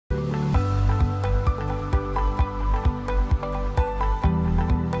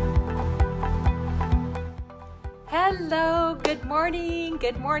Good morning.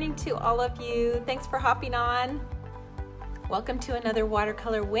 Good morning to all of you. Thanks for hopping on. Welcome to another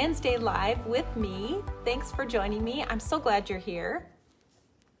Watercolor Wednesday Live with me. Thanks for joining me. I'm so glad you're here.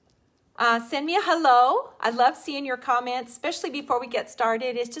 Send me a hello. I love seeing your comments, especially before we get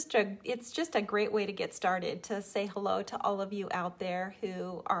started. It's just a great way to get started, to say hello to all of you out there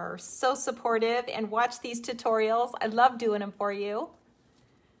who are so supportive and watch these tutorials. I love doing them for you.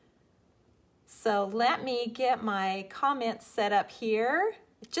 So let me get my comments set up here.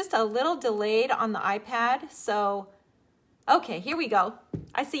 It's just a little delayed on the iPad. So, okay, here we go.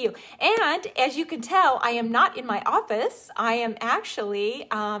 I see you. And as you can tell, I am not in my office. I am actually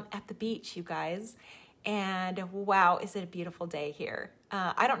at the beach, you guys. And wow, is it a beautiful day here.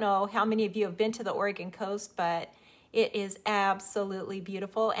 I don't know how many of you have been to the Oregon coast, but it is absolutely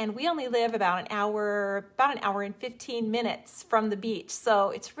beautiful. And we only live about an hour and 15 minutes from the beach. So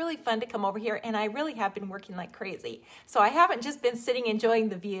it's really fun to come over here. And I really have been working like crazy. So I haven't just been sitting enjoying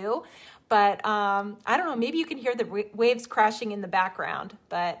the view, but I don't know, maybe you can hear the waves crashing in the background,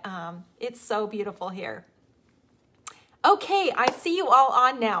 but it's so beautiful here. Okay, I see you all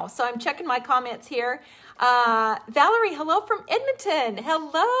on now. So I'm checking my comments here. Valerie, hello from Edmonton.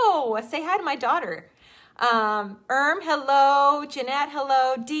 Hello, say hi to my daughter. Hello. Jeanette,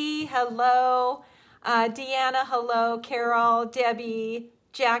 hello. Dee, hello. Deanna, hello. Carol, Debbie,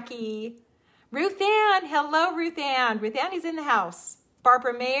 Jackie. Ruth Ann, hello, Ruth Ann. Ruth Ann is in the house.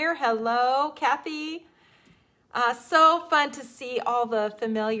 Barbara Mayer, hello. Kathy. So fun to see all the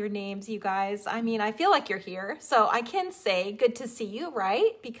familiar names, you guys. I mean, I feel like you're here. So I can say good to see you,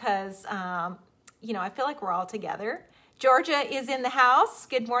 right? Because, you know, I feel like we're all together. Georgia is in the house.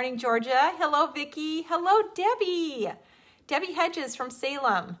 Good morning, Georgia. Hello, Vicki. Hello, Debbie. Debbie Hedges from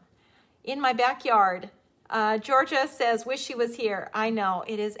Salem, in my backyard. Georgia says, wish she was here. I know,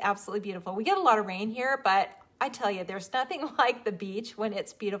 it is absolutely beautiful. We get a lot of rain here, but I tell you, there's nothing like the beach when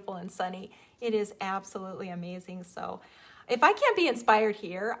it's beautiful and sunny. It is absolutely amazing. So if I can't be inspired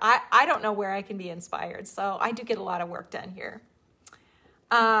here, I don't know where I can be inspired. So I do get a lot of work done here.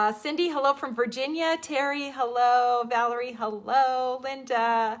 Cindy, hello from Virginia. Terry, hello. Valerie, hello.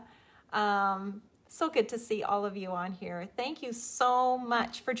 Linda, so good to see all of you on here. Thank you so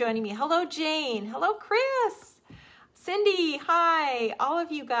much for joining me. Hello, Jane. Hello, Chris. Cindy, hi. All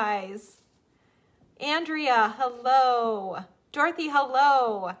of you guys. Andrea, hello. Dorothy,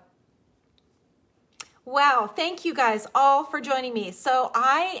 hello. Wow, thank you guys all for joining me. So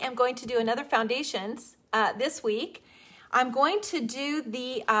I am going to do another foundations this week. I'm going to do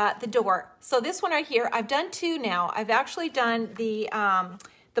the door. So this one right here, I've done two now. I've actually done the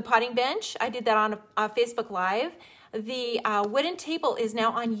potting bench. I did that on a Facebook Live. The wooden table is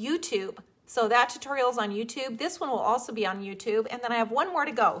now on YouTube. So that tutorial is on YouTube. This one will also be on YouTube. And then I have one more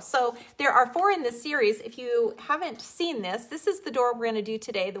to go. So there are 4 in this series. If you haven't seen this, this is the door we're gonna do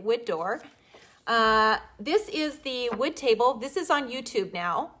today, the wood door. This is the wood table. This is on YouTube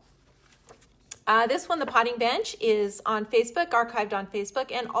now. This one, the potting bench, is on Facebook, archived on Facebook,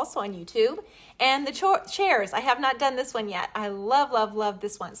 and also on YouTube. And the chairs, I have not done this one yet. I love, love, love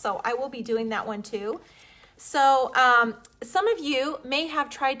this one. So I will be doing that one too. So some of you may have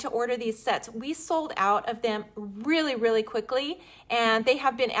tried to order these sets. We sold out of them really, really quickly, and they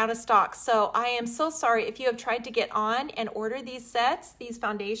have been out of stock. So I am so sorry if you have tried to get on and order these sets, these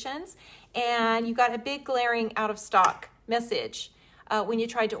foundations, and you got a big glaring out of stock message when you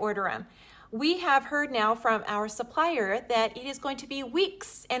tried to order them. We have heard now from our supplier that it is going to be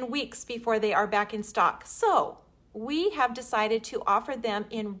weeks and weeks before they are back in stock. So we have decided to offer them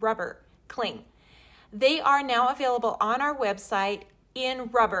in rubber cling. They are now available on our website in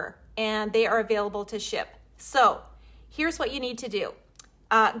rubber, and they are available to ship. So here's what you need to do.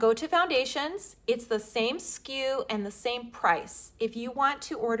 Go to foundations. It's the same SKU and the same price. If you want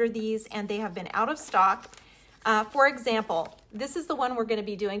to order these and they have been out of stock, for example, this is the one we're going to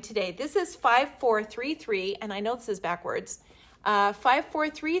be doing today. This is 5433, and I know this is backwards.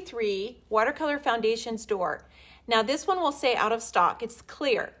 5433 Watercolor Foundations door. Now this one will say out of stock. It's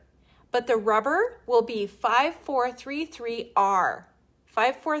clear. But the rubber will be 5433R.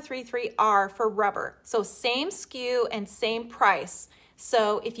 5433R for rubber. So same SKU and same price.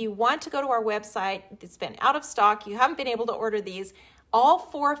 So if you want to go to our website, it's been out of stock, you haven't been able to order these, all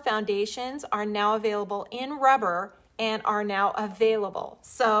 4 foundations are now available in rubber and are now available.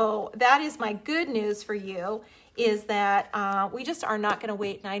 So that is my good news for you, is that we just are not going to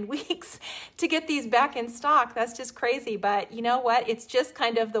wait 9 weeks to get these back in stock. That's just crazy. But you know what? It's just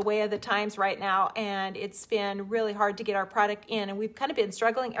kind of the way of the times right now, and it's been really hard to get our product in. And we've kind of been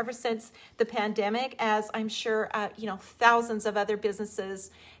struggling ever since the pandemic, as I'm sure thousands of other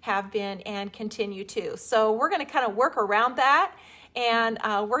businesses have been and continue to. So we're going to kind of work around that, and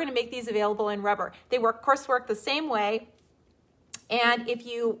we're going to make these available in rubber. They of course work the same way. And if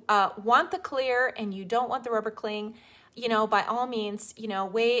you want the clear and you don't want the rubber cling, by all means,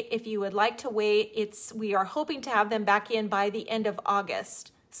 wait. If you would like to wait, we are hoping to have them back in by the end of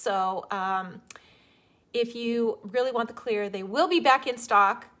August. So if you really want the clear, they will be back in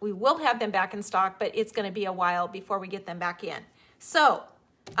stock. We will have them back in stock, but it's going to be a while before we get them back in. So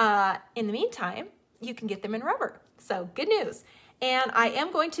in the meantime, you can get them in rubber. So good news. And I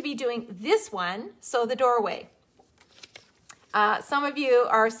am going to be doing this one, so the doorway. Some of you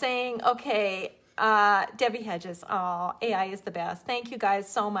are saying, okay, Debbie Hedges, oh, AI is the best. Thank you guys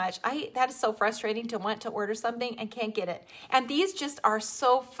so much. That is so frustrating to want to order something and can't get it. And these just are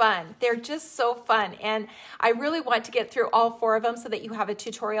so fun. They're just so fun. And I really want to get through all 4 of them so that you have a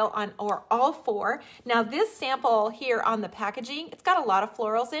tutorial on all 4. Now this sample here on the packaging, it's got a lot of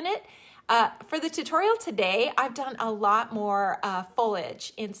florals in it. For the tutorial today, I've done a lot more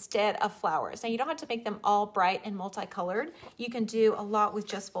foliage instead of flowers. Now you don't have to make them all bright and multicolored. You can do a lot with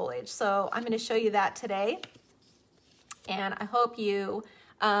just foliage. So I'm going to show you that today. And I hope you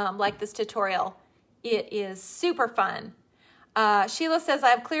like this tutorial. It is super fun. Sheila says,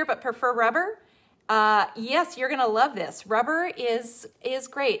 I have clear but prefer rubber. Yes, you're going to love this. Rubber is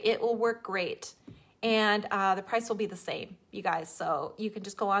great. It will work great. And the price will be the same, you guys. So you can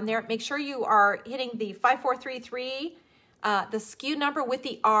just go on there. Make sure you are hitting the 5433, the SKU number with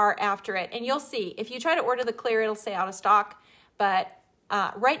the R after it. And you'll see, if you try to order the clear, it'll say out of stock. But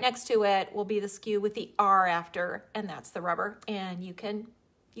right next to it will be the SKU with the R after, and that's the rubber. And you can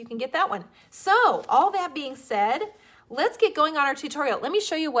get that one. So all that being said, let's get going on our tutorial. Let me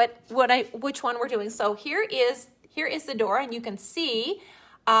show you which one we're doing. So here is the door, and you can see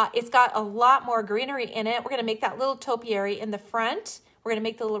it's got a lot more greenery in it. We're going to make that little topiary in the front. We're going to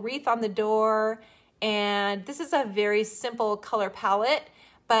make the little wreath on the door. And this is a very simple color palette,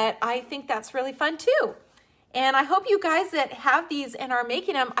 but I think that's really fun too. And I hope you guys that have these and are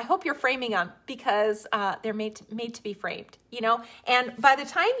making them, I hope you're framing them, because they're made to be framed, And by the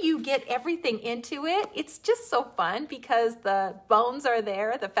time you get everything into it, it's just so fun because the bones are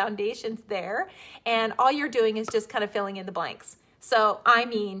there, the foundation's there, and all you're doing is just kind of filling in the blanks. So, I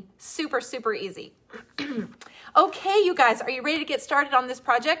mean, super, super easy. Okay, you guys, are you ready to get started on this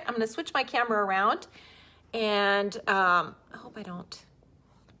project? I'm going to switch my camera around, and I hope I don't.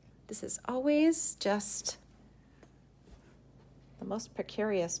 This is always just the most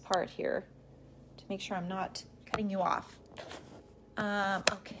precarious part here, to make sure I'm not cutting you off.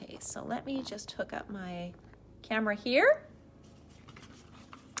 Okay, so let me just hook up my camera here,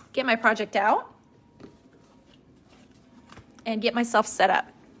 get my project out, and get myself set up.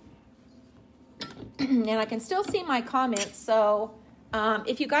 And I can still see my comments, so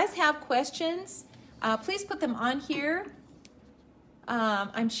if you guys have questions, please put them on here.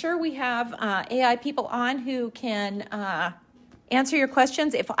 I'm sure we have AI people on who can answer your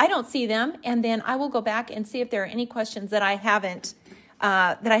questions if I don't see them, and then I will go back and see if there are any questions that I haven't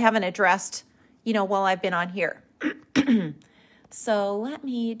addressed, while I've been on here. So let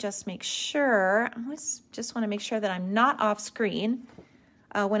me just make sure, I just want to make sure that I'm not off screen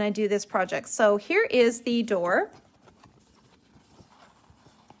when I do this project. So here is the door.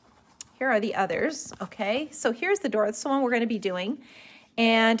 Here are the others, okay? So here's the door, that's the one we're going to be doing.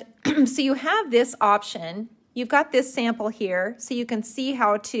 And so you have this option. You've got this sample here, so you can see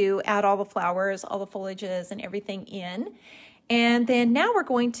how to add all the flowers, all the foliages, and everything in. And then now we're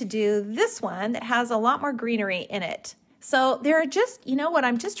going to do this one that has a lot more greenery in it. So there are just,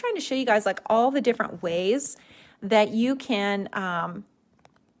 I'm just trying to show you guys like all the different ways that you can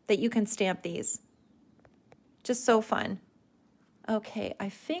stamp these. Just so fun. Okay, I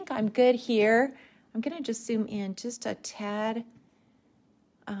think I'm good here. I'm going to just zoom in just a tad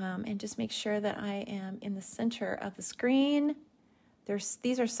and just make sure that I am in the center of the screen.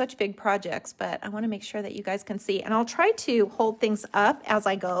 These are such big projects, but I want to make sure that you guys can see. And I'll try to hold things up as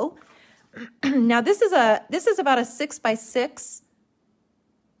I go. Now this is about a 6x6.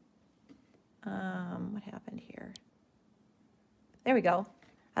 What happened here? There we go.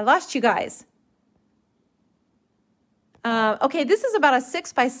 I lost you guys. Okay, this is about a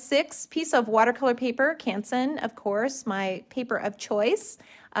 6x6 piece of watercolor paper, Canson, of course, my paper of choice.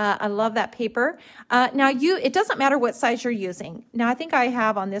 I love that paper. Now it doesn't matter what size you're using. Now I think I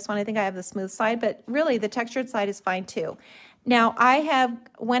have on this one, I think I have the smooth side, but really the textured side is fine too. Now I have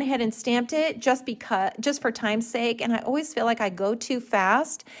went ahead and stamped it just for time's sake, and I always feel like I go too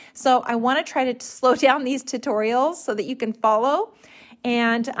fast. So I want to try to slow down these tutorials so that you can follow.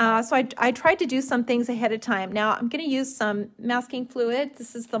 And so I tried to do some things ahead of time. Now I'm going to use some masking fluid.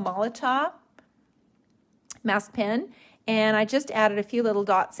 This is the Molotov mask pen. And I just added a few little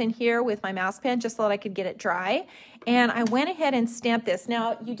dots in here with my mask pen just so that I could get it dry. And I went ahead and stamped this.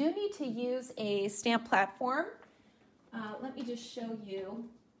 Now you do need to use a stamp platform. Let me just show you.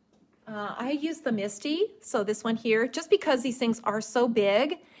 I use the Misty, so this one here, just because these things are so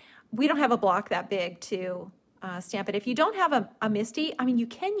big. We don't have a block that big to stamp it. If you don't have a Misty, I mean, you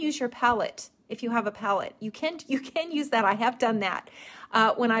can use your palette. If you have a palette, you can use that. I have done that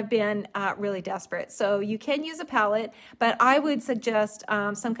when I've been really desperate. So you can use a palette, but I would suggest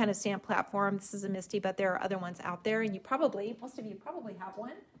some kind of stamp platform. This is a Misty, but there are other ones out there, and most of you probably have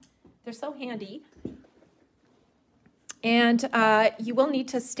one. They're so handy. And you will need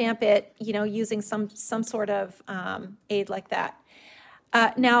to stamp it, using some sort of aid like that.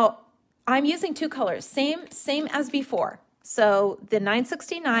 Now, I'm using two colors, same as before. So the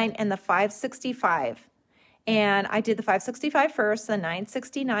 969 and the 565. And I did the 565 first, the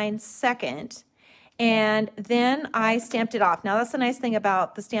 969 second, and then I stamped it off. Now that's the nice thing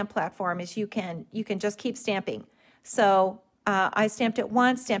about the stamp platform is you can just keep stamping. So I stamped it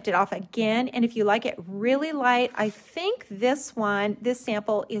once, stamped it off again, and if you like it really light, I think this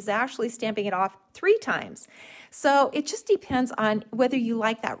sample is actually stamping it off 3 times. So it just depends on whether you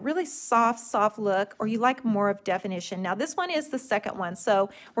like that really soft look or you like more of definition. Now this one is the second one, so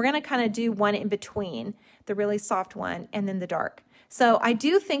we're going to kind of do one in between, the really soft one and then the dark. So I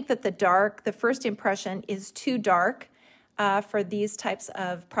do think that the first impression is too dark for these types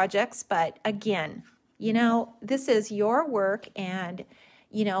of projects, but again, this is your work and,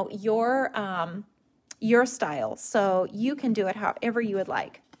 your style, so you can do it however you would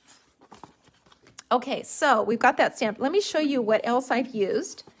like. Okay, so we've got that stamp. Let me show you what else I've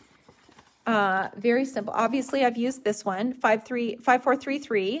used. Very simple. Obviously, I've used this one,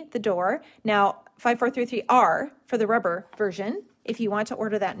 5433, the door. Now, 5433R for the rubber version, if you want to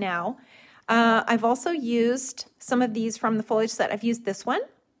order that now. I've also used some of these from the foliage set. I've used this one,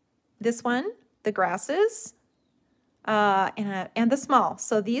 the grasses, and the small.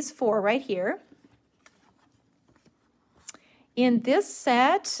 So these 4 right here. In this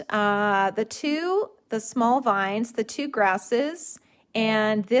set, the small vines, the 2 grasses,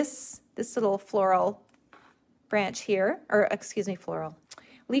 and this little floral branch here, or excuse me,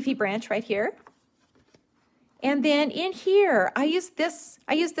 leafy branch right here. And then in here, I use this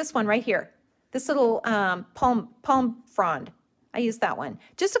one right here, this little palm frond. I use that one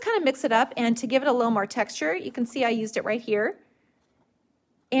just to kind of mix it up and to give it a little more texture. You can see I used it right here.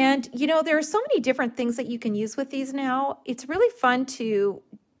 And, there are so many different things that you can use with these now. It's really fun to,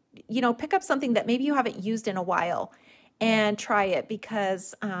 pick up something that maybe you haven't used in a while and try it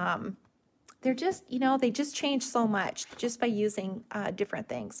because they're just, they just change so much just by using different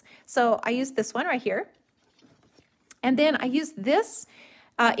things. So I use this one right here. And then I use this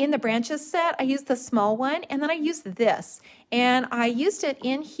in the branches set. I used the small one, and then I used this. And I used it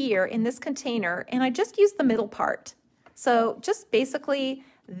in here in this container, and I just used the middle part. So just basically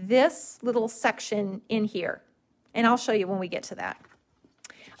this little section in here, and I'll show you when we get to that.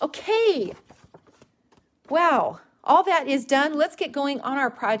 Okay, wow, all that is done. Let's get going on our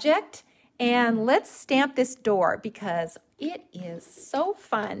project, and let's stamp this door because it is so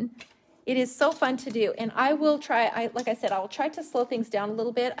fun. It is so fun to do, and I will try, like I said, I will try to slow things down a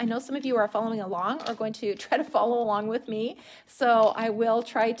little bit. I know some of you are following along, are going to try to follow along with me, so I will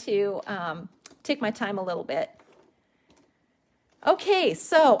try to take my time a little bit. Okay,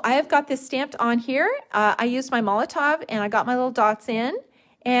 so I have got this stamped on here. I used my Molotov and I got my little dots in.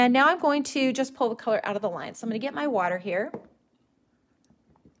 And now I'm going to just pull the color out of the line. So I'm going to get my water here.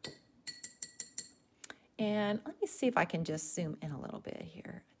 And let me see if I can just zoom in a little bit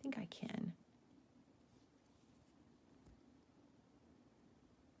here. I think I can.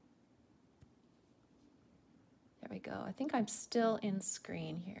 There we go. I think I'm still in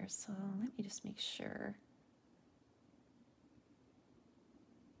screen here. So let me just make sure.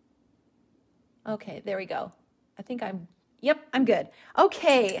 Okay, there we go. I think yep, I'm good.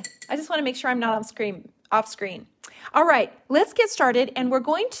 Okay, I just want to make sure I'm not off screen. All right, let's get started, and we're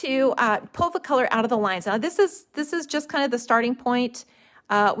going to pull the color out of the lines. Now, this is just kind of the starting point.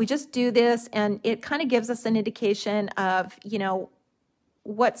 We just do this, and it kind of gives us an indication of, you know,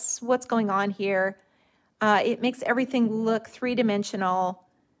 what's going on here. It makes everything look three-dimensional,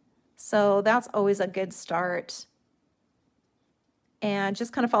 so that's always a good start. And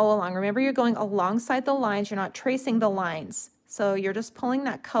just kind of follow along. Remember, you're going alongside the lines. You're not tracing the lines. So you're just pulling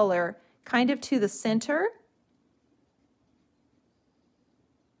that color kind of to the center.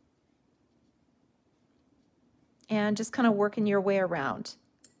 And just kind of working your way around.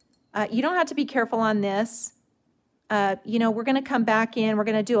 You don't have to be careful on this. You know, we're going to come back in. We're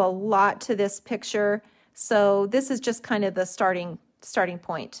going to do a lot to this picture. So this is just kind of the starting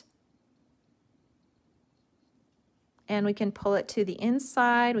point. And we can pull it to the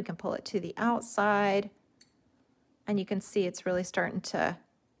inside. We can pull it to the outside. And you can see it's really starting to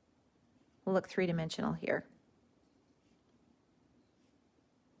look three-dimensional here.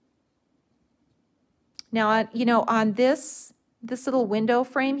 Now, you know, on this little window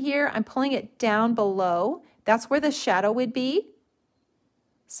frame here, I'm pulling it down below. That's where the shadow would be.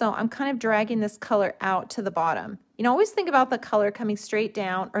 So I'm kind of dragging this color out to the bottom. You know, always think about the color coming straight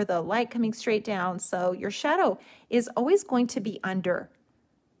down or the light coming straight down. So your shadow is always going to be under.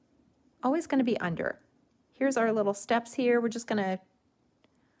 Always going to be under. Here's our little steps here. We're just going to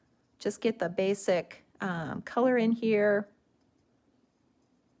get the basic color in here.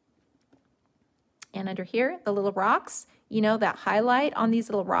 And under here, the little rocks. You know, that highlight on these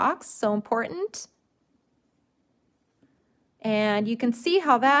little rocks, so important. And you can see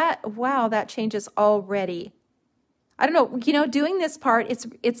how that, wow, that changes already. I don't know, you know, doing this part,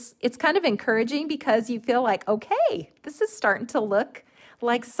 it's kind of encouraging because you feel like, okay, this is starting to look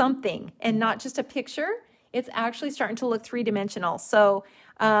like something and not just a picture. It's actually starting to look three-dimensional. So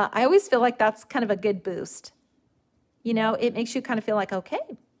I always feel like that's kind of a good boost. You know, it makes you kind of feel like,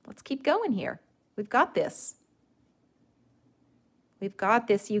 okay, let's keep going here. We've got this. We've got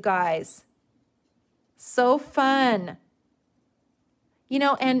this, you guys. So fun. You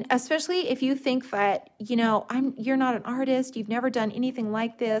know, and especially if you think that, you know, you're not an artist, you've never done anything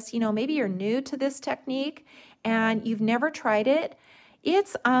like this, you know, maybe you're new to this technique and you've never tried it.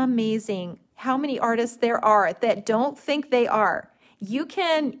 It's amazing how many artists there are that don't think they are. You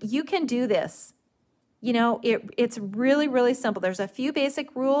can do this. You know, it's really, really simple. There's a few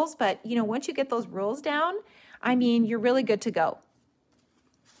basic rules, but, you know, once you get those rules down, I mean, you're really good to go.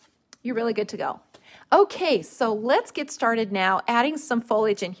 You're really good to go. Okay, so let's get started now adding some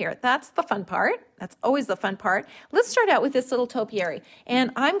foliage in here. That's the fun part. That's always the fun part. Let's start out with this little topiary. And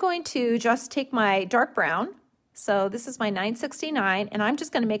I'm going to just take my dark brown. So this is my 969, and I'm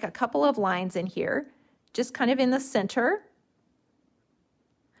just going to make a couple of lines in here, just kind of in the center.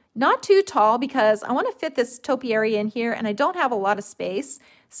 Not too tall because I want to fit this topiary in here, and I don't have a lot of space.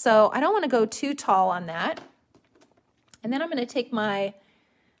 So I don't want to go too tall on that. And then I'm going to take my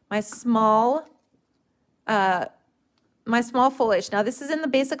small foliage. Now this is in the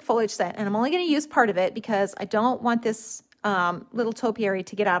basic foliage set, and I'm only going to use part of it because I don't want this little topiary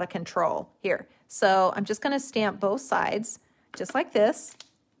to get out of control here. So I'm just going to stamp both sides just like this,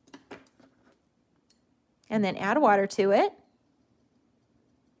 and then add water to it.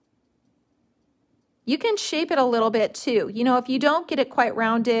 You can shape it a little bit too. You know, if you don't get it quite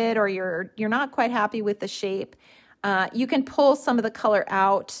rounded or you're not quite happy with the shape, you can pull some of the color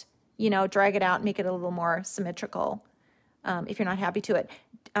out, you know, drag it out and make it a little more symmetrical if you're not happy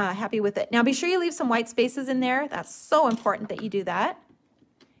with it. Now be sure you leave some white spaces in there. That's so important that you do that.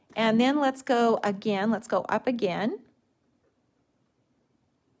 And then let's go up again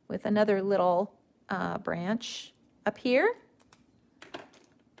with another little branch up here.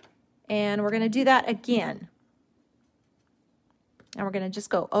 And we're going to do that again. And we're going to just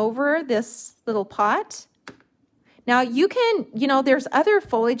go over this little pot. Now you can, you know, there's other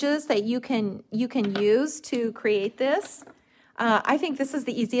foliages that you can use to create this. I think this is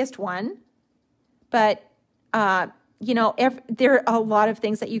the easiest one, but you know, there are a lot of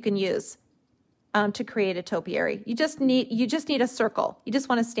things that you can use to create a topiary. You just need a circle. You just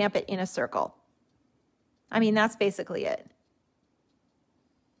want to stamp it in a circle. I mean, that's basically it.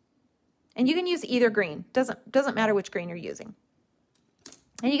 And you can use either green. Doesn't matter which green you're using.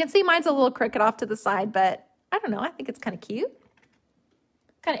 And you can see mine's a little crooked off to the side, but I don't know. I think it's kind of cute.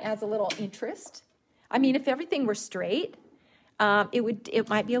 Kind of adds a little interest. I mean, if everything were straight, it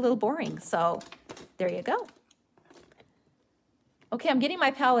might be a little boring. So there you go. Okay, I'm getting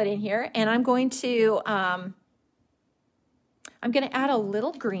my palette in here, and I'm going to add a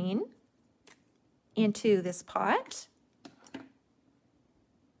little green into this pot.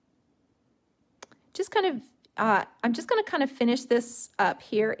 I'm just going to kind of finish this up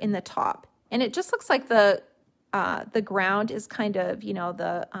here in the top. And it just looks like the the ground is kind of, you know,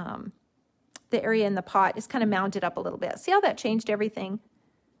 the area in the pot is kind of mounded up a little bit. See how that changed everything?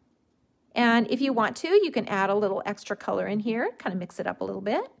 And if you want to, you can add a little extra color in here, kind of mix it up a little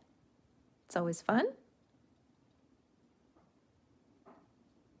bit. It's always fun.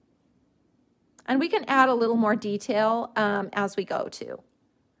 And we can add a little more detail as we go too.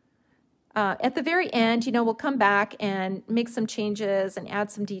 At the very end, you know, we'll come back and make some changes and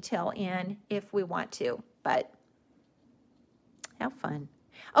add some detail in if we want to, but have fun.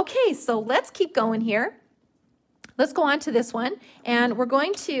 Okay, so let's keep going here. Let's go on to this one, and we're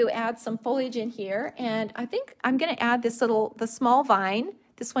going to add some foliage in here, and I think I'm going to add the small vine,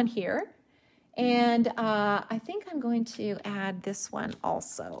 this one here, and I think I'm going to add this one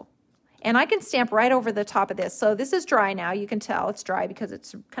also. And I can stamp right over the top of this. So this is dry now. You can tell it's dry because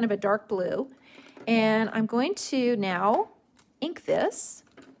it's kind of a dark blue. And I'm going to now ink this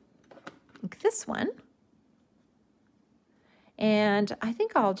one. And I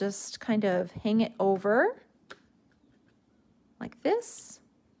think I'll just kind of hang it over like this.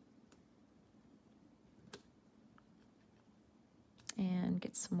 And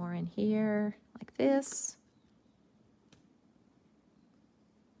get some more in here like this.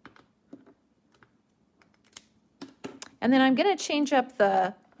 And then I'm going to change up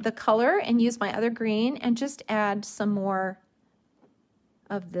the color and use my other green and just add some more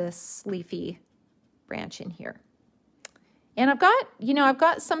of this leafy branch in here. And I've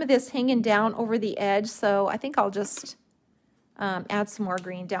got some of this hanging down over the edge, so I think I'll just add some more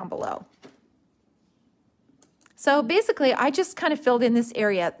green down below. So basically, I just kind of filled in this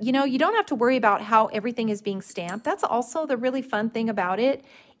area. You know, you don't have to worry about how everything is being stamped. That's also the really fun thing about it,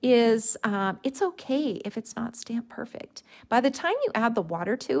 is it's okay if it's not stamped perfect. By the time you add the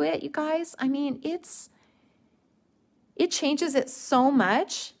water to it, you guys, I mean, it changes it so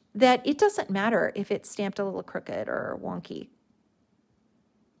much that it doesn't matter if it's stamped a little crooked or wonky.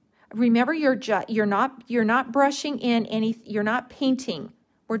 Remember, you're not brushing in any, you're not painting.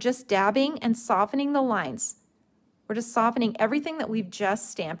 We're just dabbing and softening the lines. We're just softening everything that we've just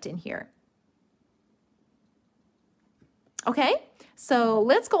stamped in here. Okay, so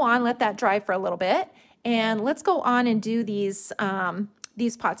let's go on, let that dry for a little bit, and let's go on and do these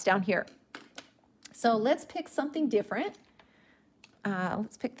pots down here. So let's pick something different.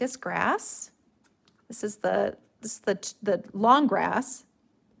 Let's pick this grass. This is the long grass,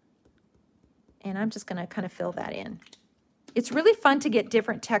 and I'm just going to kind of fill that in. It's really fun to get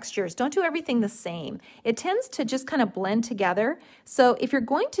different textures. Don't do everything the same. It tends to just kind of blend together. So if you're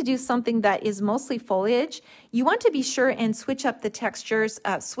going to do something that is mostly foliage, you want to be sure and switch up the textures,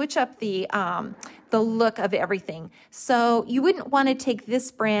 switch up the look of everything. So you wouldn't want to take this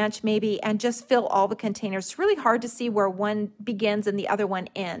branch maybe and just fill all the containers. It's really hard to see where one begins and the other one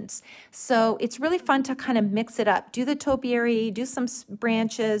ends. So it's really fun to kind of mix it up. Do the topiary, do some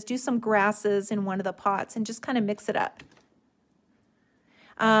branches, do some grasses in one of the pots, and just kind of mix it up.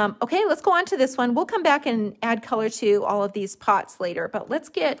 Okay, let's go on to this one. We'll come back and add color to all of these pots later, but let's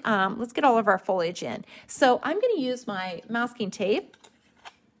get all of our foliage in. So I'm going to use my masking tape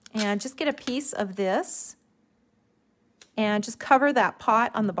and just get a piece of this and just cover that pot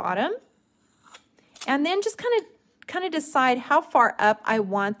on the bottom, and then just kind of decide how far up I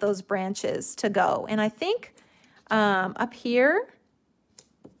want those branches to go. And I think up here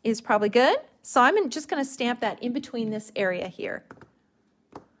is probably good. So I'm just going to stamp that in between this area here.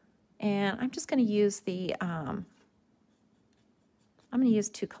 And I'm just going to use I'm going to use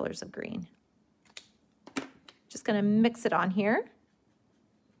 2 colors of green. Just going to mix it on here.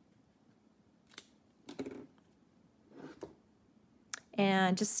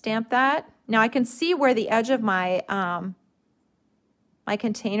 And just stamp that. Now I can see where the edge of my my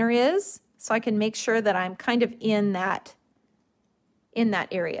container is, so I can make sure that I'm kind of in that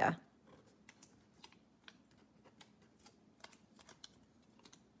area.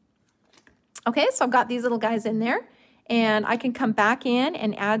 Okay, so I've got these little guys in there, and I can come back in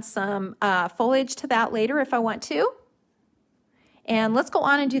and add some foliage to that later if I want to. And let's go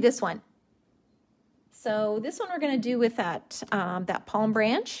on and do this one. So this one we're going to do with that palm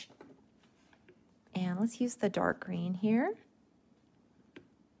branch. And let's use the dark green here.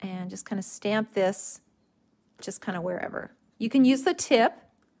 And just kind of stamp this just kind of wherever. You can use the tip.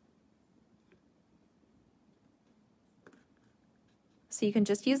 So you can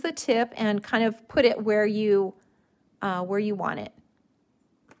just use the tip and kind of put it where you want it.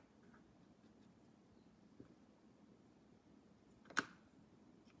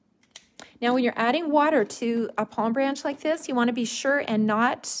 Now when you're adding water to a palm branch like this, you want to be sure and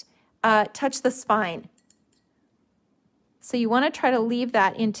not touch the spine. So you want to try to leave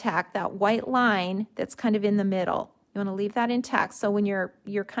that intact, that white line that's kind of in the middle. You want to leave that intact. So when you're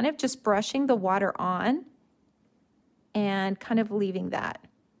kind of just brushing the water on and kind of leaving that.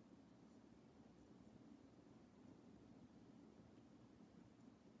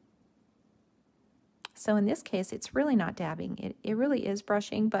 So in this case, it's really not dabbing. It really is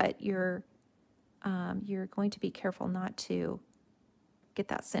brushing, but you're going to be careful not to get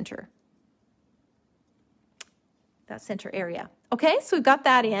that center area. Okay, so we've got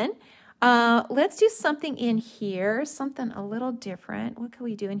that in. Let's do something in here, something a little different. What can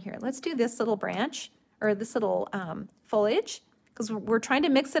we do in here? Let's do this little branch, or this little foliage, because we're trying to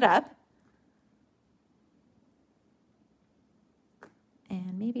mix it up.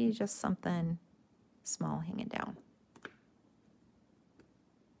 And maybe just something small hanging down.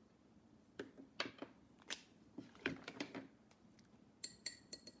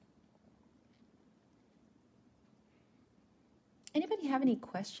 Anybody have any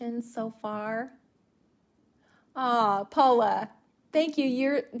questions so far? Oh, Paula, thank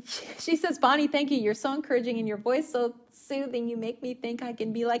you. She says, Bonnie, thank you. You're so encouraging and your voice so soothing. You make me think I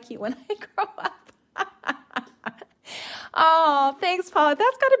can be like you when I grow up. Oh, thanks, Paula.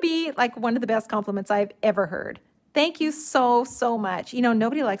 That's got to be like one of the best compliments I've ever heard. Thank you so, so much. You know,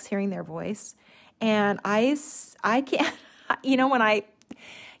 nobody likes hearing their voice. And I can't, when I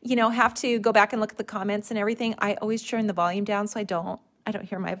have to go back and look at the comments and everything, I always turn the volume down so I don't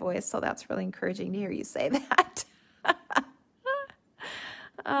hear my voice. So that's really encouraging to hear you say that.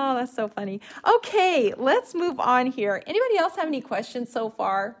 Oh, that's so funny. Okay, let's move on here. Anybody else have any questions so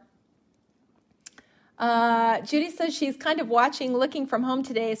far? Judy says she's kind of working from home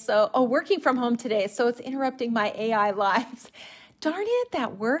today, so it's interrupting my AI lives. Darn it,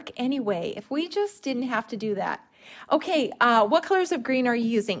 that work anyway. If we just didn't have to do that. Okay, what colors of green are you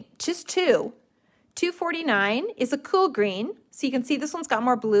using? Just two. 249 is a cool green, so you can see this one's got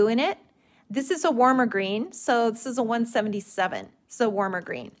more blue in it. This is a warmer green, so this is a 177, so warmer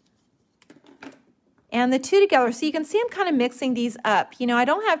green. And the two together, so you can see I'm kind of mixing these up. I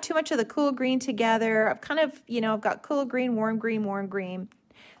don't have too much of the cool green together. I've kind of, I've got cool green, warm green, warm green.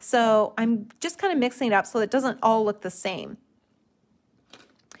 So I'm just kind of mixing it up so it doesn't all look the same.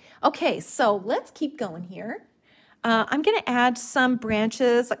 Okay, so let's keep going here. I'm going to add some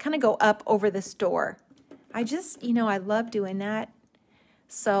branches that kind of go up over this door. I just, I love doing that.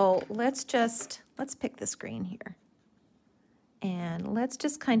 So let's pick this green here. And let's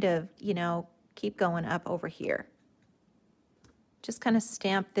just kind of, keep going up over here. Just kind of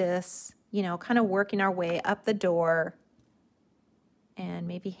stamp this, kind of working our way up the door and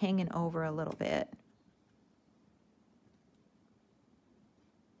maybe hanging over a little bit.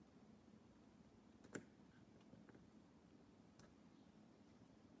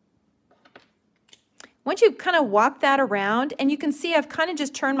 Once you kind of walk that around, and you can see I've kind of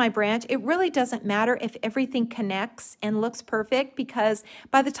just turned my branch, it really doesn't matter if everything connects and looks perfect, because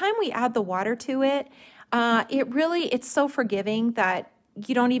by the time we add the water to it, it's so forgiving that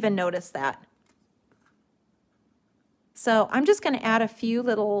you don't even notice that. So I'm just going to add a few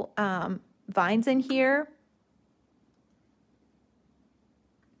little vines in here.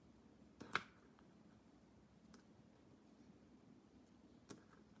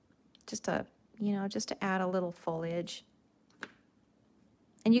 Just to add a little foliage.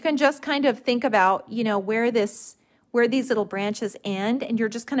 And you can just kind of think about, where these little branches end, and you're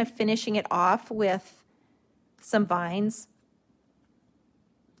just kind of finishing it off with some vines.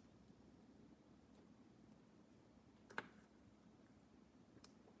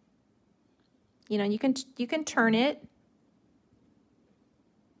 You can turn it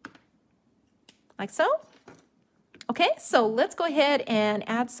like so. Okay, so let's go ahead and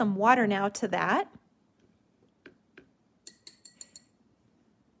add some water now to that.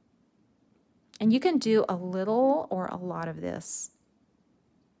 And you can do a little or a lot of this.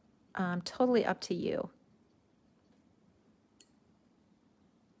 Totally up to you.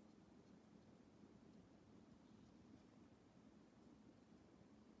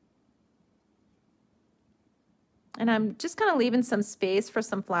 And I'm just kind of leaving some space for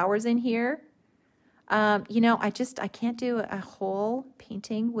some flowers in here. I can't do a whole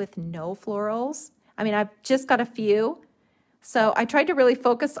painting with no florals. I mean, I've just got a few. So I tried to really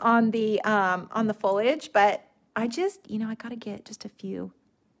focus on the foliage, but I got to get just a few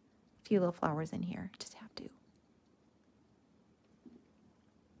little flowers in here. Just have to.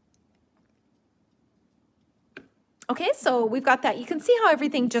 Okay, so we've got that. You can see how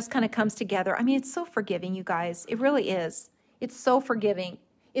everything just kind of comes together. I mean, it's so forgiving, you guys. It really is. It's so forgiving.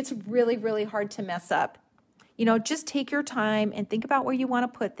 It's really, really hard to mess up. Just take your time and think about where you want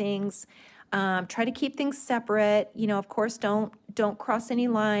to put things. Try to keep things separate. You know, of course, don't cross any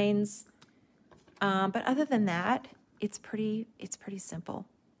lines. But other than that, it's pretty simple.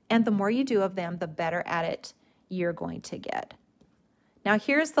 And the more you do of them, the better at it you're going to get. Now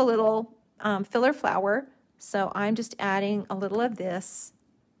here's the little filler flower. So I'm just adding a little of this.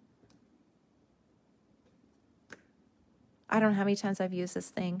 I don't know how many times I've used this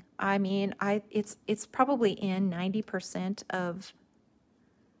thing. I mean, it's probably in 90% of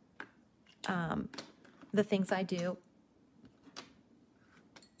the things I do.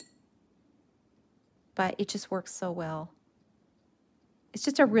 But it just works so well. It's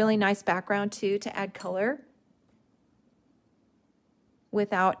just a really nice background too to add color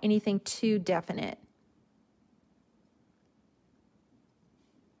without anything too definite.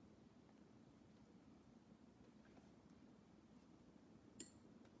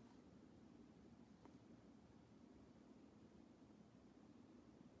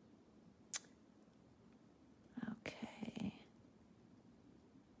 Okay.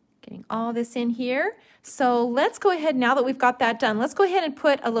 Getting all this in here. So let's go ahead, now that we've got that done, let's go ahead and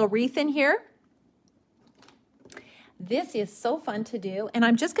put a little wreath in here. This is so fun to do, and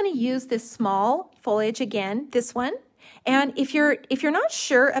I'm just going to use this small foliage again, this one. And if you're not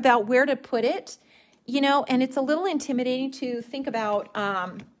sure about where to put it, you know, and it's a little intimidating to think about,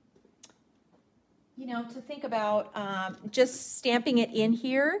 you know, just stamping it in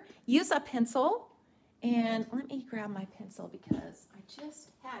here, use a pencil. And let me grab my pencil because I just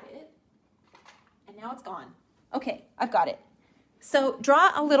had it. And now it's gone. Okay, I've got it. So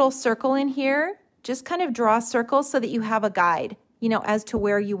draw a little circle in here. Just kind of draw a circle so that you have a guide, you know, as to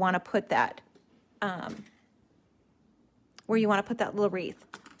where you want to put that, little wreath.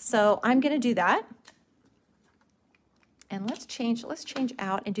 So I'm going to do that. And let's change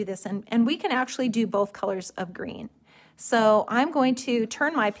out and do this. And we can actually do both colors of green. So I'm going to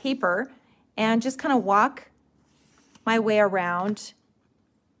turn my paper and just kind of walk my way around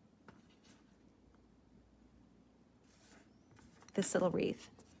this little wreath.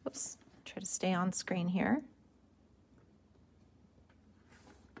 Oops, try to stay on screen here.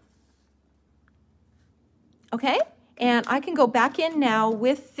 Okay, and I can go back in now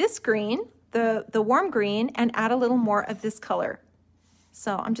with this green, the warm green, and add a little more of this color.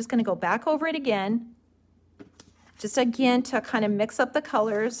 So I'm just gonna go back over it again, just again to kind of mix up the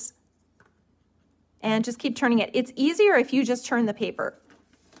colors and just keep turning it. It's easier if you just turn the paper.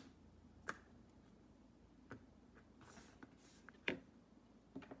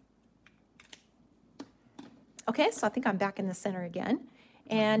 Okay, so I think I'm back in the center again.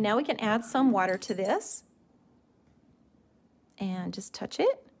 And now we can add some water to this and just touch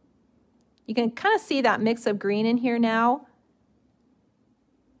it. You can kind of see that mix of green in here now.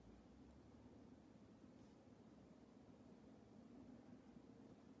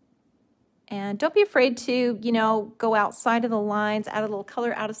 And don't be afraid to, you know, go outside of the lines, add a little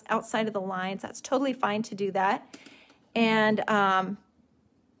color outside of the lines. That's totally fine to do that. And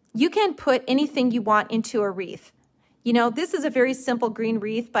you can put anything you want into a wreath. You know, this is a very simple green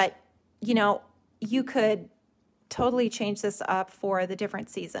wreath, but, you know, you could totally change this up for the different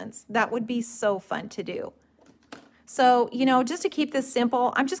seasons. That would be so fun to do. So, you know, just to keep this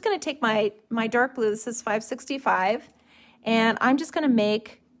simple, I'm just going to take my dark blue, this is 565, and I'm just going to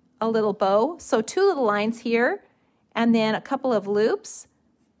make a little bow. So 2 little lines here, and then a couple of loops,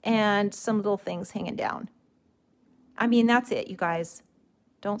 and some little things hanging down. I mean, that's it, you guys.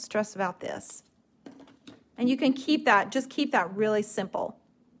 Don't stress about this. And you can keep that, just keep that really simple.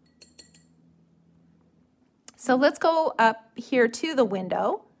 So let's go up here to the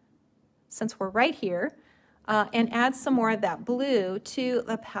window, since we're right here, and add some more of that blue to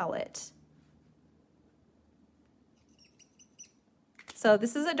the palette. So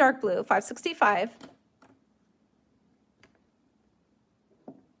this is a dark blue, 565.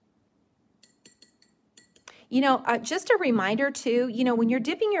 You know, just a reminder too, you know, when you're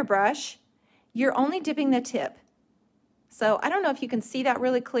dipping your brush, you're only dipping the tip. So I don't know if you can see that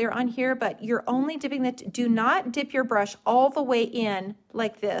really clear on here, but you're only dipping the tip. Do not dip your brush all the way in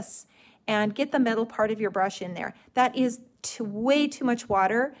like this and get the metal part of your brush in there. That is way too much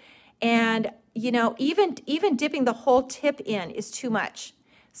water. And, you know, even dipping the whole tip in is too much.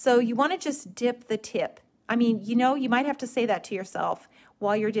 So you want to just dip the tip. I mean, you know, you might have to say that to yourself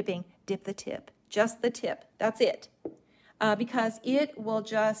while you're dipping. Dip the tip. Just the tip. That's it. Because it will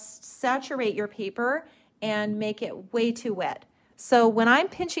just saturate your paper and make it way too wet. So when I'm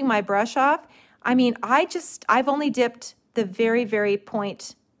pinching my brush off, I mean, I've only dipped the very, very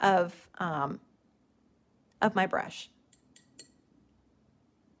point of my brush.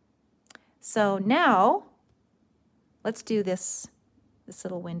 So now let's do this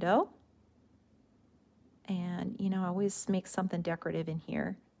little window. And, you know, I always make something decorative in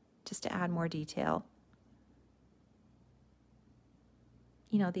here just to add more detail.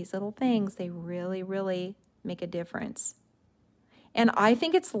 You know, these little things, they really, really make a difference. And I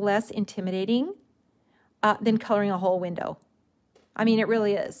think it's less intimidating than coloring a whole window. I mean, it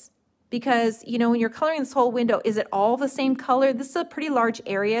really is. Because, you know, when you're coloring this whole window, is it all the same color? This is a pretty large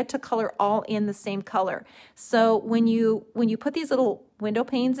area to color all in the same color. So when you put these little window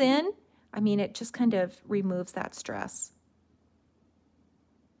panes in, I mean, it just kind of removes that stress.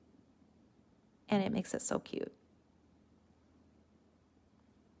 And it makes it so cute.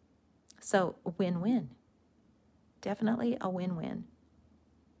 So win-win. Definitely a win-win.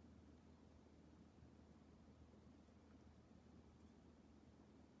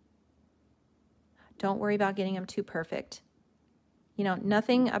 Don't worry about getting them too perfect. You know,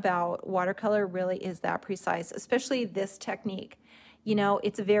 nothing about watercolor really is that precise, especially this technique. You know,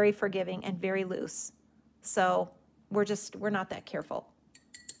 it's very forgiving and very loose. So we're not that careful.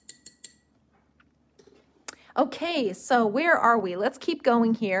 Okay, so where are we? Let's keep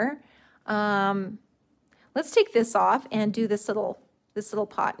going here. Let's take this off and do this little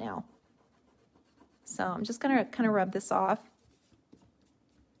pot now. So I'm just gonna kind of rub this off.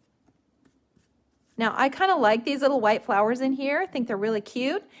 Now, I kind of like these little white flowers in here. I think they're really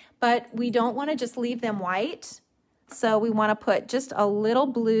cute, but we don't want to just leave them white. So we want to put just a little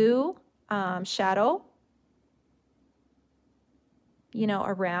blue shadow, you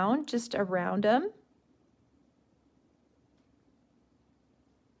know, just around them.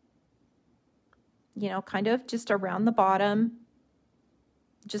 You know, kind of just around the bottom,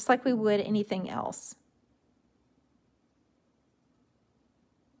 just like we would anything else.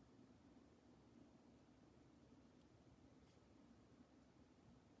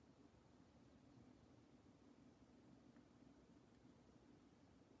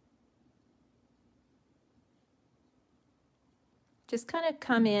 Just kind of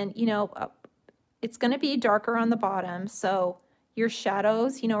come in, you know, it's going to be darker on the bottom. So your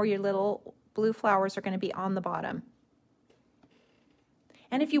shadows, you know, or your little blue flowers are going to be on the bottom.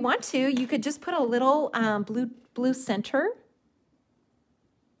 And if you want to, you could just put a little blue center.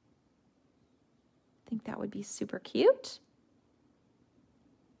 I think that would be super cute.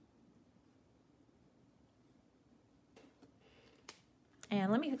 And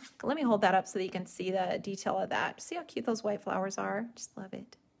let me hold that up so that you can see the detail of that. See how cute those white flowers are? Just love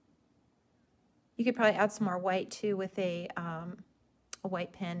it. You could probably add some more white too with a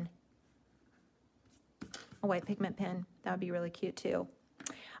white pen, a white pigment pen. That would be really cute too.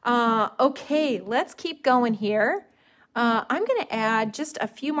 Okay, let's keep going here. I'm going to add just a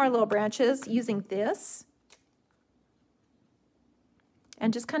few more little branches using this.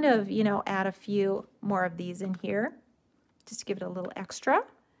 And just kind of, you know, add a few more of these in here. Just to give it a little extra.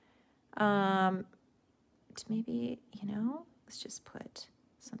 Maybe, you know, let's just put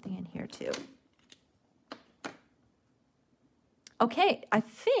something in here too. Okay, I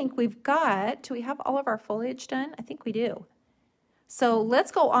think we've got, do we have all of our foliage done? I think we do. So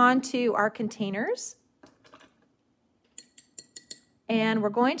let's go on to our containers. And we're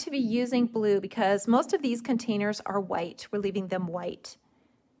going to be using blue because most of these containers are white. We're leaving them white.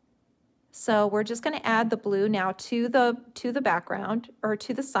 So we're just going to add the blue now to the background or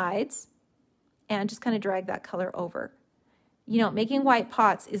to the sides and just kind of drag that color over. You know, making white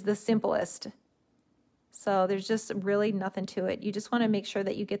pots is the simplest. So there's just really nothing to it. You just want to make sure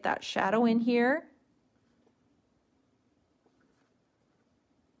that you get that shadow in here.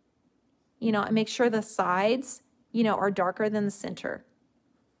 You know, and make sure the sides, you know, are darker than the center.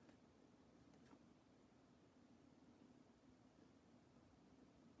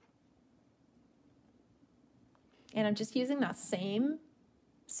 And I'm just using that same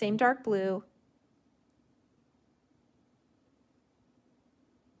dark blue.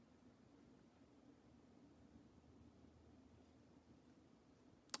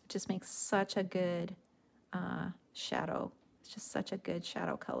 It just makes such a good shadow. It's just such a good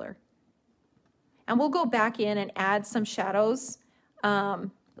shadow color. And we'll go back in and add some shadows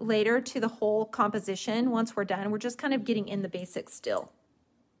later to the whole composition once we're done. We're just kind of getting in the basics still.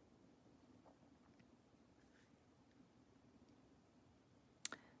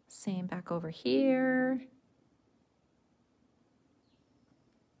 Same back over here.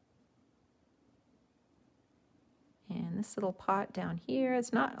 And this little pot down here,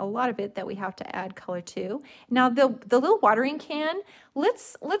 it's not a lot of it that we have to add color to. Now the little watering can,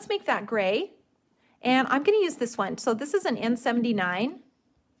 let's make that gray. And I'm going to use this one. So this is an N79.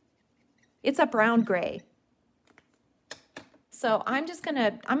 It's a brown gray. So I'm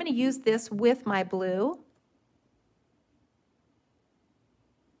going to use this with my blue.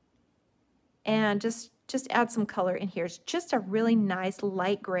 And just just add some color in here. It's just a really nice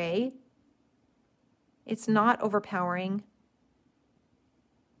light gray. It's not overpowering.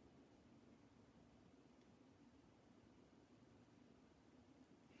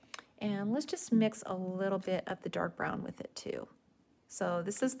 And let's just mix a little bit of the dark brown with it too. So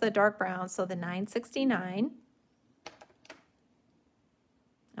this is the dark brown, so the 969.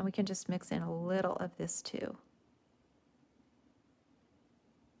 And we can just mix in a little of this too.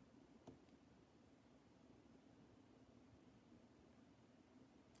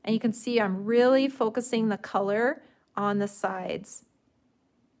 And you can see I'm really focusing the color on the sides.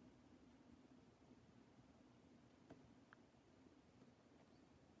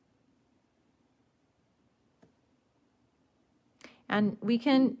 And we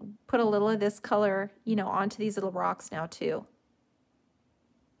can put a little of this color, you know, onto these little rocks now too.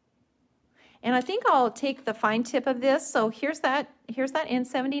 And I think I'll take the fine tip of this. So here's that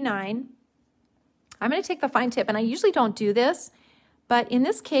N79. I'm going to take the fine tip, and I usually don't do this, but in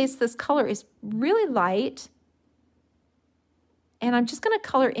this case, this color is really light. And I'm just going to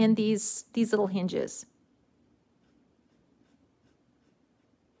color in these little hinges.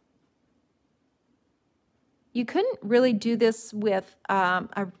 You couldn't really do this with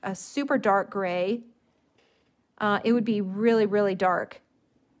a super dark gray. It would be really, really dark.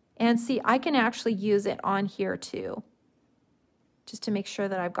 And see, I can actually use it on here too, just to make sure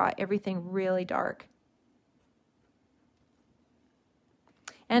that I've got everything really dark.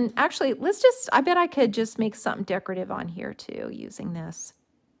 And actually, I bet I could just make something decorative on here too using this.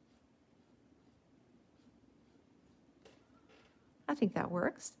 I think that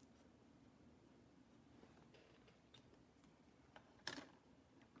works.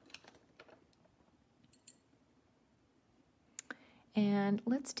 And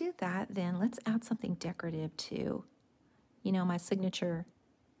let's do that then. Let's add something decorative too. You know, my signature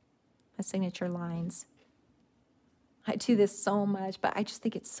lines. I do this so much, but I just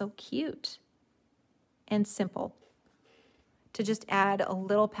think it's so cute and simple to just add a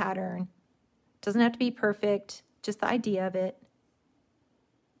little pattern. Doesn't have to be perfect, just the idea of it.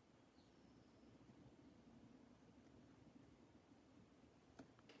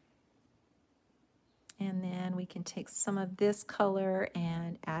 And then we can take some of this color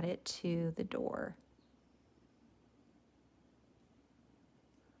and add it to the door.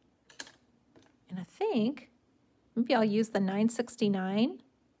 And I think maybe I'll use the 969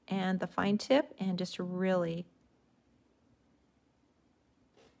 and the fine tip and just really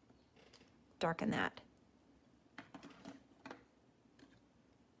darken that.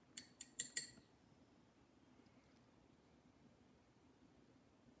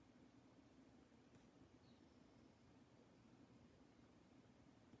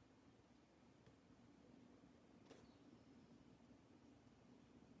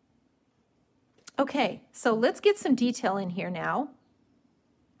 Okay, so let's get some detail in here now.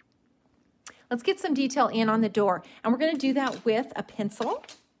 Let's get some detail in on the door. And we're going to do that with a pencil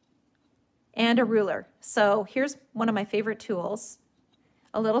and a ruler. So here's one of my favorite tools,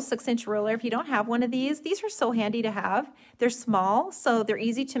 a little 6-inch ruler. If you don't have one of these are so handy to have. They're small, so they're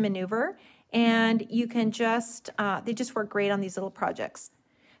easy to maneuver. And you can just, they just work great on these little projects.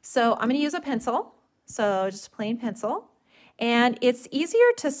 So I'm going to use a pencil, so just a plain pencil. And it's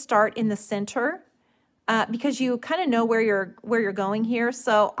easier to start in the center because you kind of know where you're going here.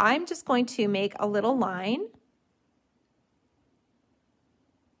 So I'm just going to make a little line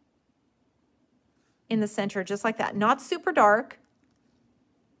in the center, just like that. Not super dark.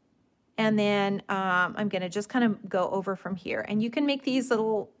 And then I'm going to just kind of go over from here. And you can make these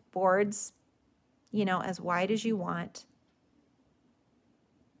little boards, you know, as wide as you want.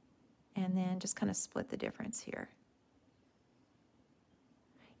 And then just kind of split the difference here.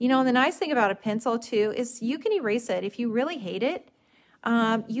 You know, the nice thing about a pencil too is you can erase it. If you really hate it,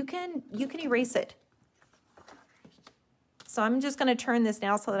 you can erase it. So I'm just going to turn this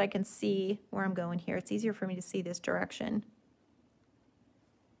now so that I can see where I'm going here. It's easier for me to see this direction.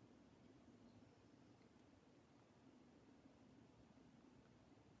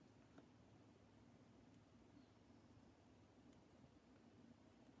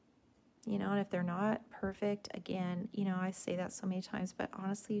 You know, and if they're not perfect, again, you know, I say that so many times, but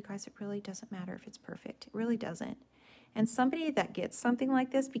honestly, you guys, it really doesn't matter if it's perfect. It really doesn't. And somebody that gets something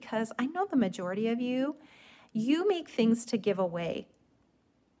like this, because I know the majority of you make things to give away.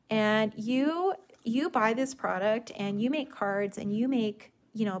 And you buy this product and you make cards and you make,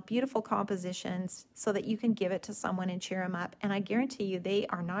 you know, beautiful compositions so that you can give it to someone and cheer them up. And I guarantee you, they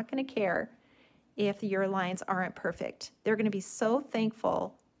are not going to care if your lines aren't perfect. They're going to be so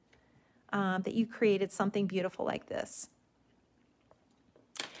thankful that you created something beautiful like this.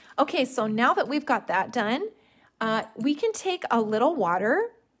 Okay, so now that we've got that done, we can take a little water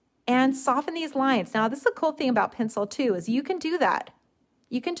and soften these lines. Now, this is the cool thing about pencil too, is you can do that.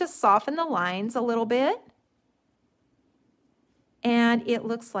 You can just soften the lines a little bit, and it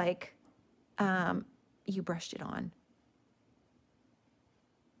looks like you brushed it on.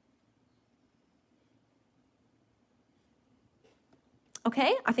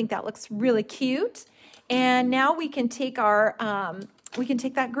 Okay, I think that looks really cute. And now we can take our, we can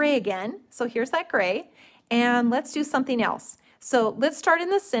take that gray again. So here's that gray, and let's do something else. So let's start in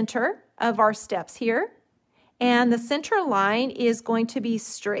the center of our steps here. And the center line is going to be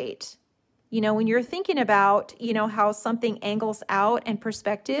straight. You know, when you're thinking about, you know, how something angles out and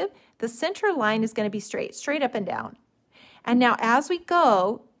perspective, the center line is going to be straight, straight up and down. And now as we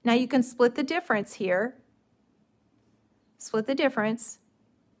go, now you can split the difference here. Split the difference,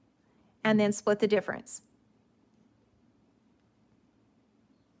 and then split the difference.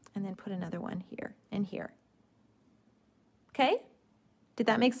 And then put another one here and here. Okay? Did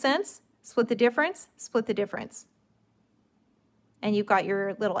that make sense? Split the difference, split the difference. And you've got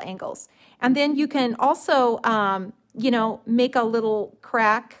your little angles. And then you can also, you know, make a little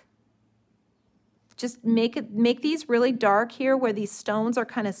crack. Just make these really dark here where these stones are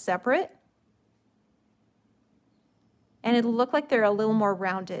kind of separate. And it'll look like they're a little more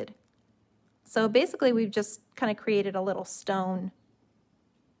rounded. So basically we've just kind of created a little stone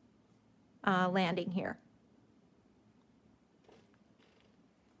landing here.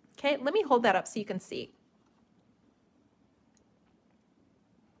 Okay, let me hold that up so you can see.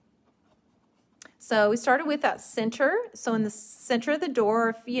 So we started with that center. So in the center of the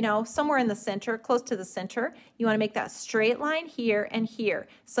door, you know, somewhere in the center, close to the center, you want to make that straight line here and here.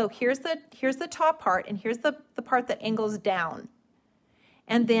 So here's the top part, and here's the part that angles down.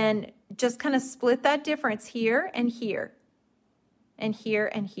 And then just kind of split that difference here and here, and here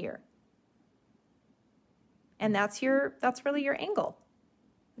and here. And that's really your angle.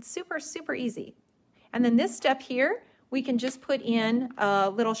 It's super, super easy. And then this step here, we can just put in a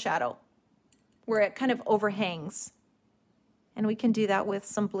little shadow where it kind of overhangs. And we can do that with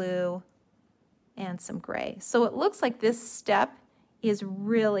some blue and some gray. So it looks like this step is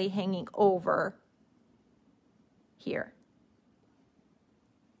really hanging over here.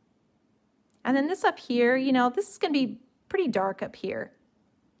 And then this up here, you know, this is going to be pretty dark up here.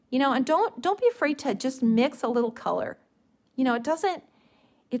 You know, and don't be afraid to just mix a little color. You know, it doesn't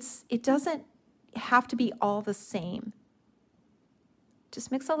have to be all the same.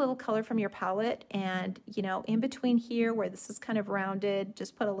 Just mix a little color from your palette, and, you know, in between here where this is kind of rounded,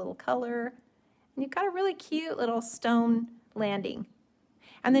 just put a little color, and you've got a really cute little stone landing.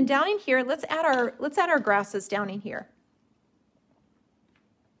 And then down in here, let's add our grasses down in here.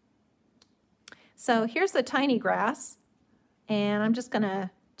 So here's the tiny grass, and I'm just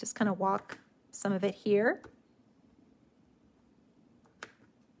gonna kind of walk some of it here.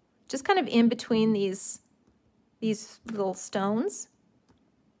 Just kind of in between these little stones.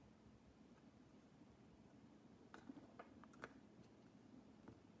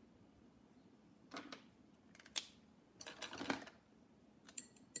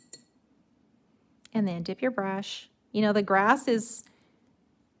 And then dip your brush. You know, the grass is,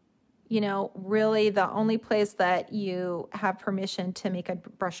 you know, really the only place that you have permission to make a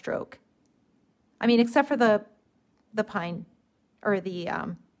brush stroke. I mean, except for the pine or the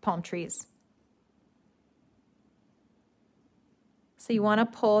palm trees. So you want to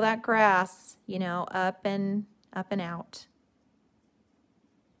pull that grass, you know, up and out.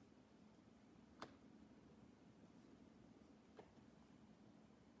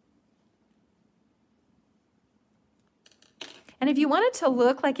 And if you want it to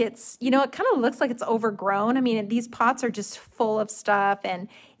look like it's, you know, it kind of looks like it's overgrown. I mean, these pots are just full of stuff, and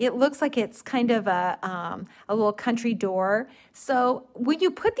it looks like it's kind of a little country door. So when you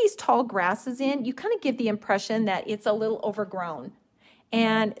put these tall grasses in, you kind of give the impression that it's a little overgrown.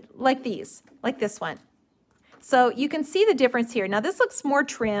 And like these, like this one. So you can see the difference here. Now this looks more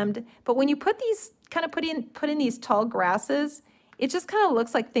trimmed, but when you put these, kind of put in these tall grasses, it just kind of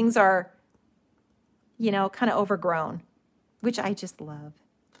looks like things are, you know, kind of overgrown, which I just love.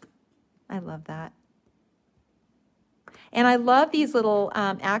 I love that. And I love these little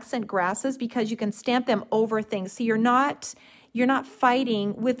accent grasses because you can stamp them over things. So you're not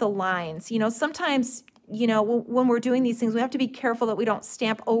fighting with the lines. You know, sometimes, you know, when we're doing these things, we have to be careful that we don't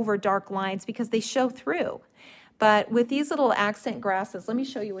stamp over dark lines because they show through. But with these little accent grasses, let me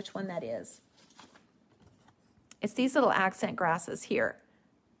show you which one that is. It's these little accent grasses here.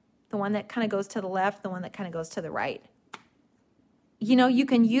 The one that kind of goes to the left, the one that kind of goes to the right. You know, you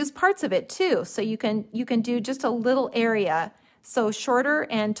can use parts of it too. So you can do just a little area So shorter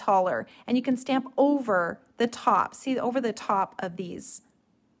and taller. And you can stamp over the top. See, over the top of these.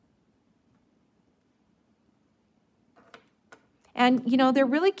 And, you know, they're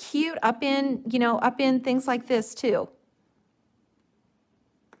really cute up in, you know, up in things like this too.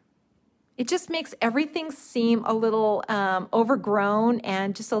 It just makes everything seem a little overgrown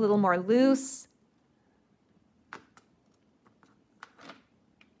and just a little more loose.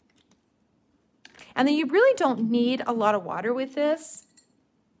 And then you really don't need a lot of water with this.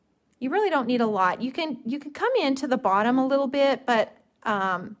 You really don't need a lot. You can come into the bottom a little bit, but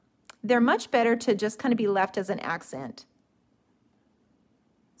they're much better to just kind of be left as an accent.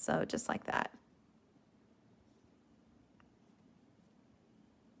 So just like that.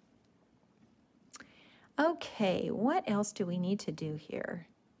 Okay, what else do we need to do here?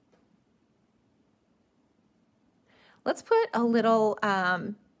 Let's put a little,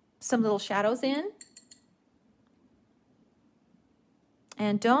 some little shadows in.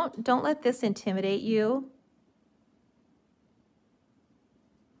 And don't let this intimidate you.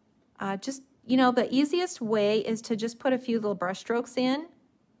 Just, you know, the easiest way is to just put a few little brush strokes in.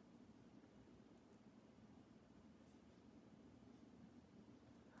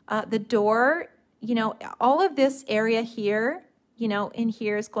 The door, you know, all of this area here, you know, in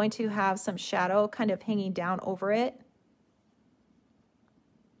here is going to have some shadow kind of hanging down over it.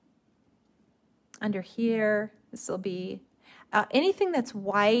 Under here, this will be anything that's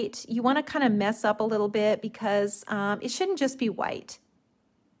white, you want to kind of mess up a little bit because it shouldn't just be white.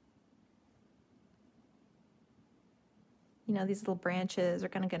 You know, these little branches are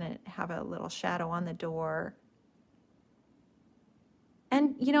gonna have a little shadow on the door.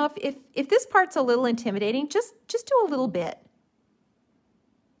 And you know, if this part's a little intimidating, just do a little bit.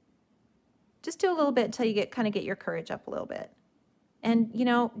 Just do a little bit until you kind of get your courage up a little bit. And you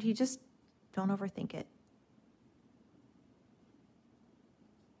know, you just don't overthink it.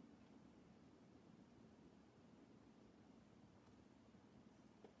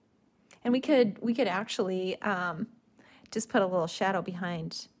 And we could actually just put a little shadow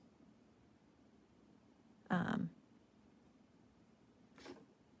behind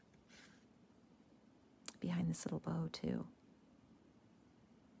behind this little bow too.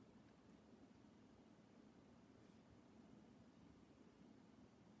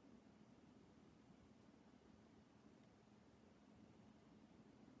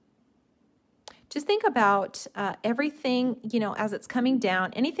 Just think about everything, you know, as it's coming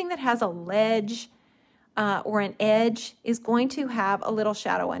down. Anything that has a ledge or an edge is going to have a little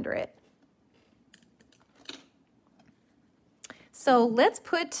shadow under it. So let's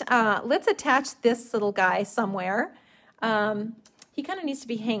attach this little guy somewhere. He kind of needs to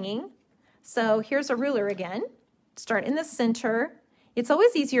be hanging. So here's a ruler again. Start in the center. It's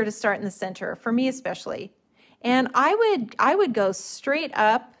always easier to start in the center, for me especially. And I would go straight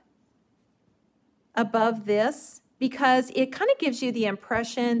up above this because it kind of gives you the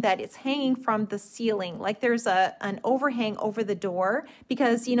impression that it's hanging from the ceiling, like there's an overhang over the door,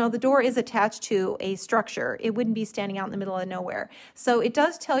 because you know the door is attached to a structure. It wouldn't be standing out in the middle of nowhere. So it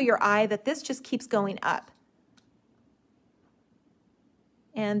does tell your eye that this just keeps going up.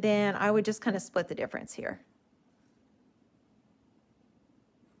 And then I would just kind of split the difference here.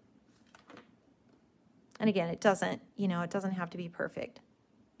 And again, it doesn't, you know, it doesn't have to be perfect.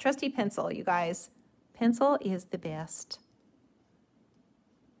 Trusty pencil, you guys. Pencil is the best.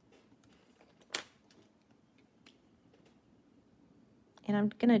 And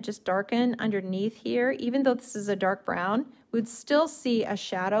I'm gonna just darken underneath here. Even though this is a dark brown, we'd still see a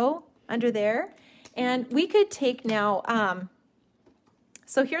shadow under there. And we could take now,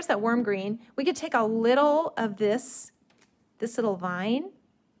 so here's that warm green. We could take a little of this little vine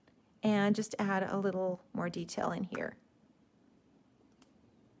and just add a little more detail in here.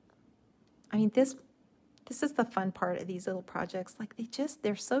 I mean, this is the fun part of these little projects. Like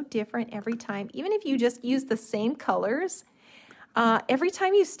they're so different every time. Even if you just use the same colors, every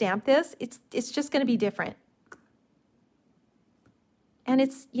time you stamp this, it's just gonna be different. And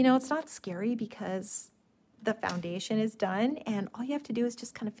it's, you know, it's not scary because the foundation is done and all you have to do is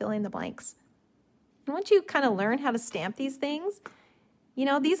just kind of fill in the blanks. And once you kind of learn how to stamp these things, you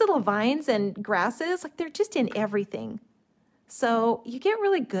know, these little vines and grasses, like they're just in everything. So you get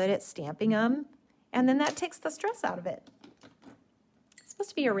really good at stamping them, and then that takes the stress out of it. It's supposed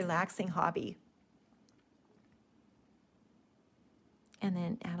to be a relaxing hobby. And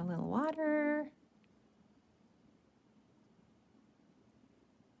then add a little water.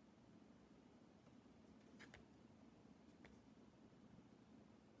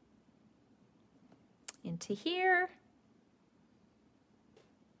 Into here.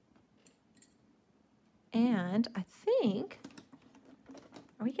 And I think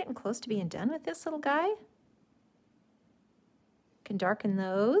Are we getting close to being done with this little guy? Can darken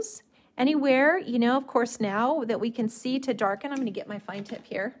those. Anywhere, you know, of course, now that we can see to darken, I'm going to get my fine tip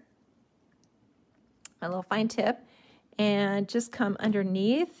here. My little fine tip. And just come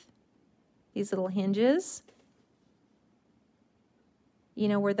underneath these little hinges. You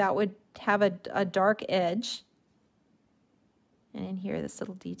know, where that would have a dark edge. And in here, this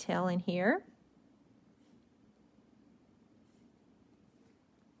little detail in here.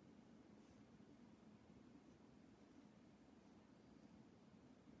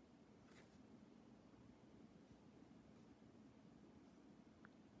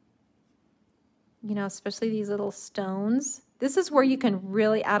 You know, especially these little stones. This is where you can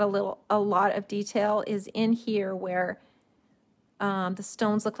really add a lot of detail, is in here where the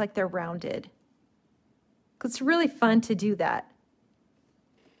stones look like they're rounded. It's really fun to do that.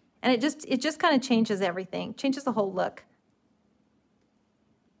 And it just kind of changes everything, changes the whole look.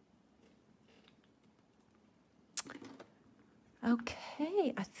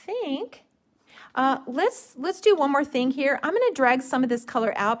 Okay, I think let's do one more thing here. I'm going to drag some of this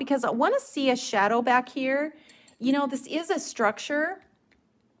color out because I want to see a shadow back here. You know, this is a structure.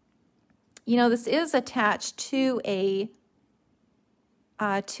 You know, this is attached to a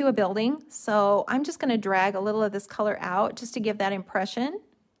building. So I'm just going to drag a little of this color out just to give that impression.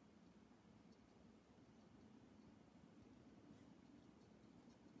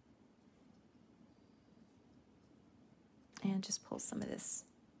 And just pull some of this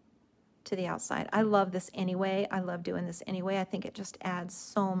to the outside. I love this anyway. I love doing this anyway. I think it just adds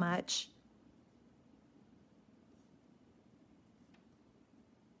so much.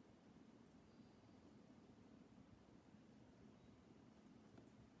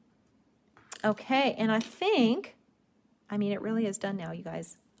 Okay, and I think, I mean, it really is done now, you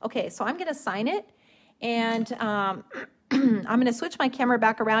guys. Okay, so I'm going to sign it, and I'm going to switch my camera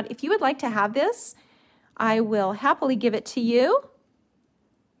back around. If you would like to have this, I will happily give it to you.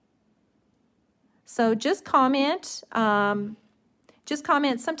 So just comment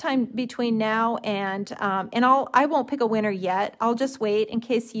sometime between now and I won't pick a winner yet. I'll just wait in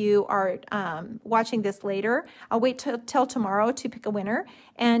case you are watching this later. I'll wait till tomorrow to pick a winner,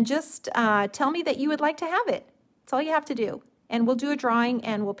 and just tell me that you would like to have it. That's all you have to do. And we'll do a drawing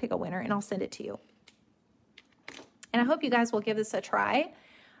and we'll pick a winner and I'll send it to you. And I hope you guys will give this a try.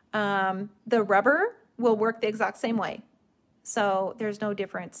 The rubber will work the exact same way. So there's no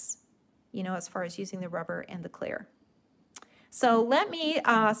difference, you know, as far as using the rubber and the clear. So let me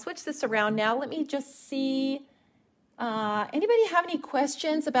switch this around now. Let me just see, anybody have any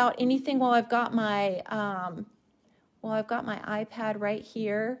questions about anything while I've got my iPad right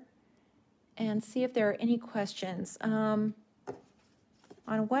here, and see if there are any questions on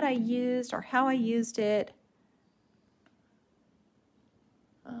what I used or how I used it.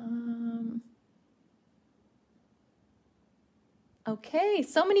 Okay,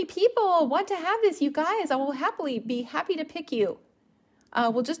 so many people want to have this, you guys. I will be happy to pick you.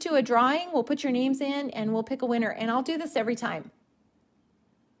 We'll just do a drawing. We'll put your names in and we'll pick a winner. And I'll do this every time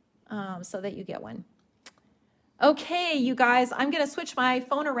so that you get one. Okay, you guys, I'm going to switch my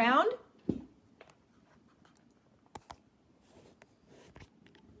phone around.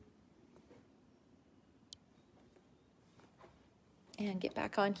 And get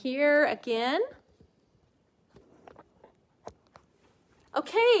back on here again.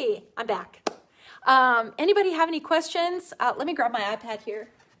 Okay, I'm back. Anybody have any questions? Let me grab my iPad here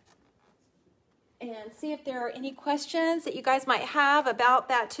and see if there are any questions that you guys might have about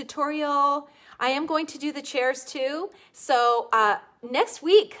that tutorial. I am going to do the chairs too. So next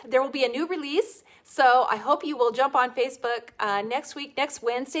week, there will be a new release. So I hope you will jump on Facebook next week, next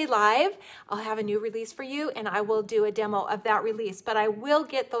Wednesday live. I'll have a new release for you and I will do a demo of that release. But I will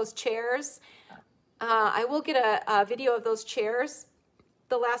get those chairs. I will get a video of those chairs,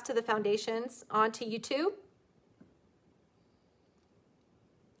 the last of the foundations, onto YouTube.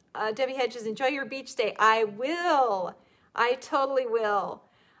 Debbie Hedges, enjoy your beach day. I will. I totally will.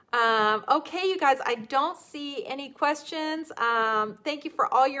 Okay, you guys, I don't see any questions. Thank you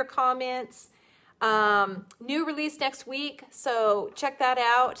for all your comments. New release next week, so check that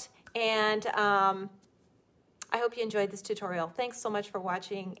out. And I hope you enjoyed this tutorial. Thanks so much for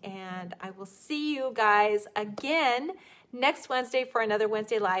watching, and I will see you guys again next Wednesday for another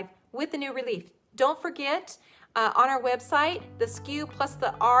Wednesday Live with the new release. Don't forget, on our website, the SKU plus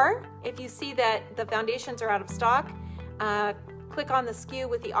the R, if you see that the foundations are out of stock, click on the SKU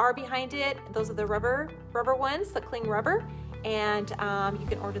with the R behind it. Those are the rubber ones, the cling rubber, and you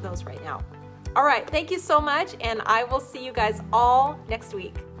can order those right now. All right, thank you so much, and I will see you guys all next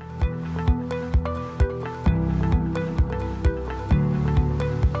week.